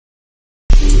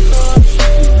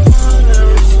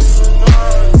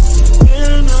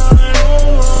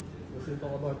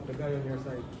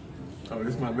Oh,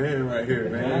 this my man right here,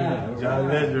 man. John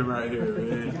Legend right here,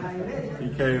 man. He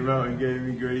came out and gave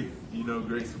me great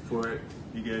support.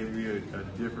 He gave me a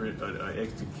different,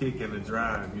 extra kick and a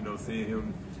drive. Seeing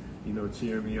him,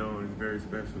 cheering me on is very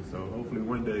special. So hopefully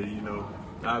one day,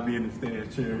 I'll be in the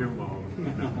stands cheering him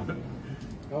on.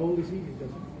 How old is he?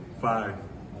 5.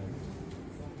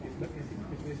 Is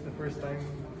this the first time?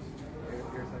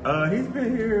 He's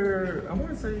been here, I want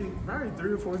to say, probably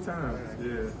 3 or 4 times.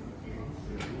 Yeah.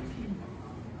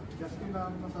 Justin,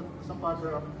 sa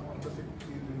father kasi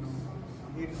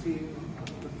seeing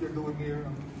what you're doing here.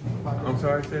 I'm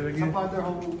sorry, say it again? Sa father,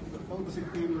 how does it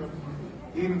feel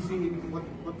in seeing what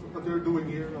you're doing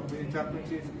here, the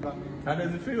championships? How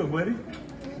does it feel, buddy?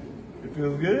 It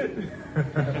feels good?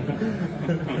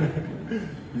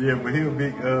 Yeah, but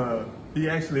he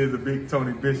actually is a big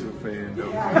Tony Bishop fan, though.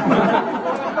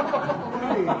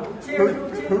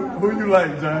 Who you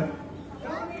like, John?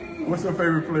 What's your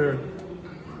favorite player?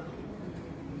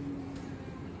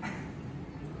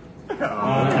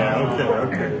 Oh,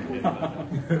 okay.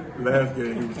 Last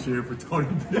game he was cheering for Tony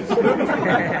Bishop.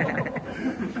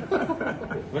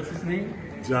 What's his name?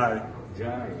 Jai.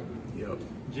 Jai. Yep.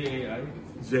 J-A-I?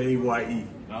 J-Y-E.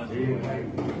 J-A-I.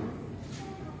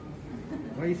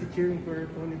 Why is he cheering for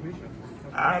Tony Bishop?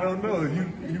 I don't know.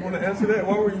 You want to answer that?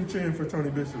 Why were you cheering for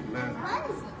Tony Bishop, man?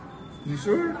 You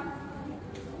sure?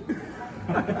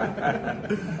 They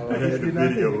had the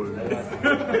video of it.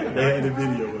 They had the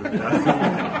video of it.